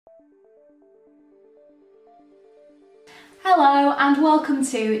Hello and welcome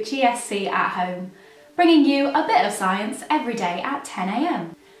to GSC at Home, bringing you a bit of science every day at 10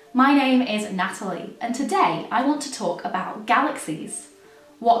 AM. My name is Natalie and today I want to talk about galaxies,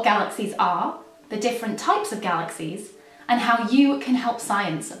 what galaxies are, the different types of galaxies, and how you can help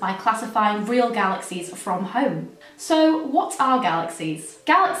science by classifying real galaxies from home. So what are galaxies?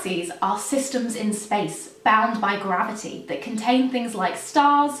 Galaxies are systems in space bound by gravity that contain things like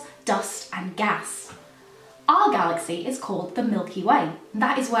stars, dust and gas. Our galaxy is called the Milky Way, and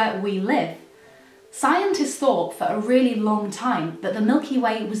that is where we live. Scientists thought for a really long time that the Milky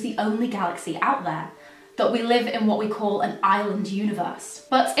Way was the only galaxy out there, that we live in what we call an island universe.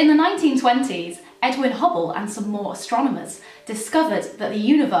 But in the 1920s, Edwin Hubble and some more astronomers discovered that the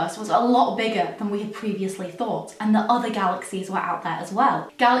universe was a lot bigger than we had previously thought, and that other galaxies were out there as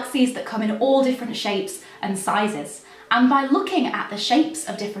well. Galaxies that come in all different shapes and sizes. And by looking at the shapes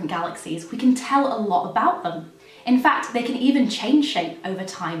of different galaxies, we can tell a lot about them. In fact, they can even change shape over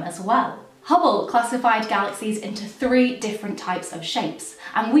time as well. Hubble classified galaxies into 3 different types of shapes,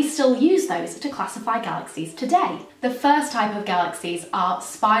 and we still use those to classify galaxies today. The first type of galaxies are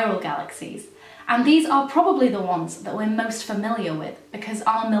spiral galaxies, and these are probably the ones that we're most familiar with because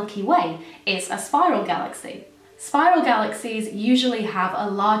our Milky Way is a spiral galaxy. Spiral galaxies usually have a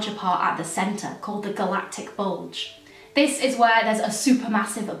larger part at the centre called the galactic bulge. This is where there's a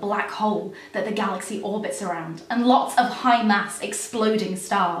supermassive black hole that the galaxy orbits around, and lots of high-mass exploding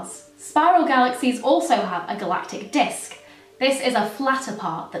stars. Spiral galaxies also have a galactic disk. This is a flatter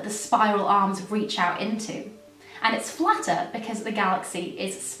part that the spiral arms reach out into. And it's flatter because the galaxy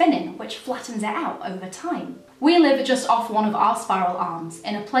is spinning, which flattens it out over time. We live just off one of our spiral arms,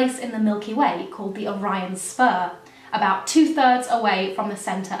 in a place in the Milky Way called the Orion Spur, about 2/3 away from the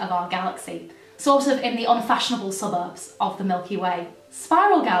centre of our galaxy, sort of in the unfashionable suburbs of the Milky Way.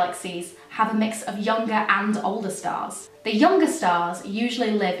 Spiral galaxies have a mix of younger and older stars. The younger stars usually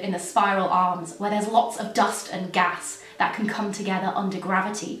live in the spiral arms where there's lots of dust and gas that can come together under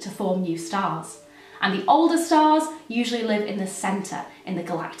gravity to form new stars. And the older stars usually live in the centre, in the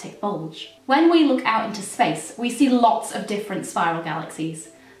galactic bulge. When we look out into space, we see lots of different spiral galaxies.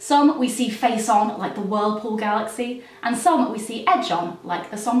 Some we see face-on, like the Whirlpool Galaxy, and some we see edge-on,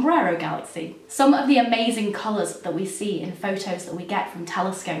 like the Sombrero Galaxy. Some of the amazing colours that we see in photos that we get from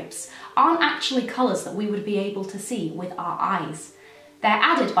telescopes aren't actually colours that we would be able to see with our eyes. They're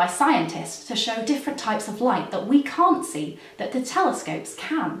added by scientists to show different types of light that we can't see, that the telescopes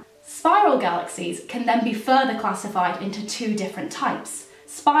can. Spiral galaxies can then be further classified into 2 different types,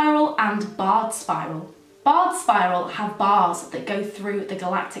 spiral and barred spiral. Barred spiral have bars that go through the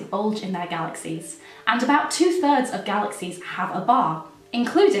galactic bulge in their galaxies, and about 2/3 of galaxies have a bar,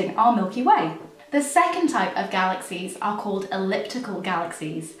 including our Milky Way. The second type of galaxies are called elliptical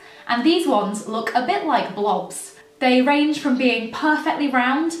galaxies, and these ones look a bit like blobs. They range from being perfectly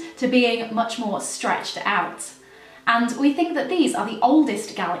round to being much more stretched out. And we think that these are the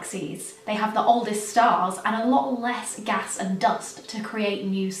oldest galaxies. They have the oldest stars and a lot less gas and dust to create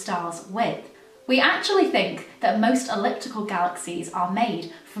new stars with. We actually think that most elliptical galaxies are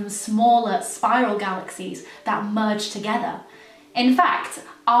made from smaller spiral galaxies that merge together. In fact,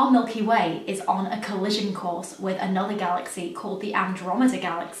 our Milky Way is on a collision course with another galaxy called the Andromeda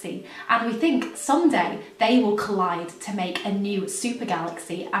Galaxy, and we think someday they will collide to make a new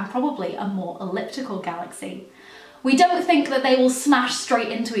supergalaxy and probably a more elliptical galaxy. We don't think that they will smash straight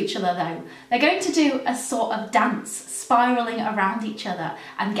into each other though. They're going to do a sort of dance, spiralling around each other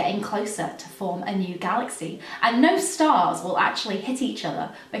and getting closer to form a new galaxy. And no stars will actually hit each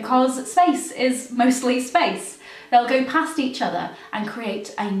other because space is mostly space. They'll go past each other and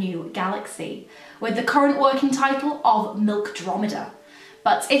create a new galaxy, with the current working title of Milkdromeda.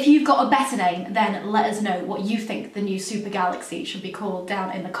 But if you've got a better name, then let us know what you think the new supergalaxy should be called down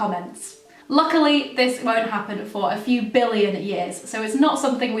in the comments. Luckily, this won't happen for a few billion years, so it's not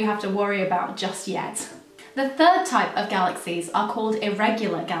something we have to worry about just yet. The third type of galaxies are called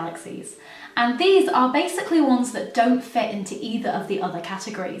irregular galaxies, and these are basically ones that don't fit into either of the other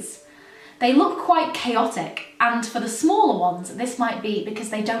categories. They look quite chaotic, and for the smaller ones, this might be because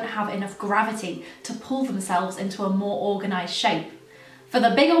they don't have enough gravity to pull themselves into a more organised shape. For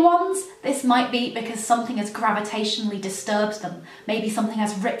the bigger ones, this might be because something has gravitationally disturbed them. Maybe something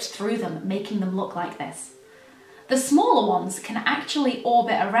has ripped through them, making them look like this. The smaller ones can actually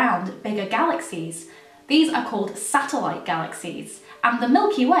orbit around bigger galaxies. These are called satellite galaxies, and the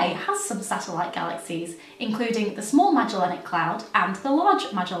Milky Way has some satellite galaxies, including the Small Magellanic Cloud and the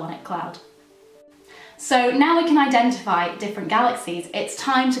Large Magellanic Cloud. So now we can identify different galaxies, it's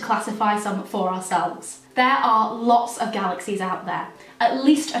time to classify some for ourselves. There are lots of galaxies out there, at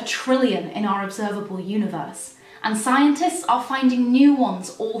least 1 trillion in our observable universe, and scientists are finding new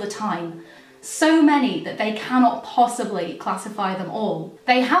ones all the time. So many that they cannot possibly classify them all.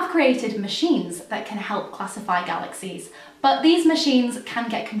 They have created machines that can help classify galaxies, but these machines can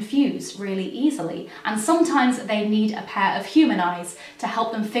get confused really easily, and sometimes they need a pair of human eyes to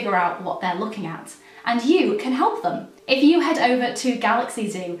help them figure out what they're looking at. And you can help them. If you head over to Galaxy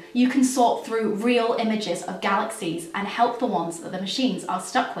Zoo, you can sort through real images of galaxies and help the ones that the machines are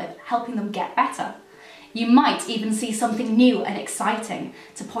stuck with, helping them get better. You might even see something new and exciting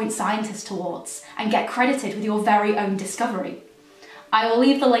to point scientists towards and get credited with your very own discovery. I will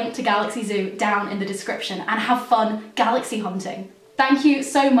leave the link to Galaxy Zoo down in the description, and have fun galaxy hunting. Thank you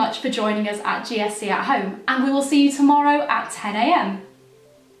so much for joining us at GSC at Home, and we will see you tomorrow at 10 AM.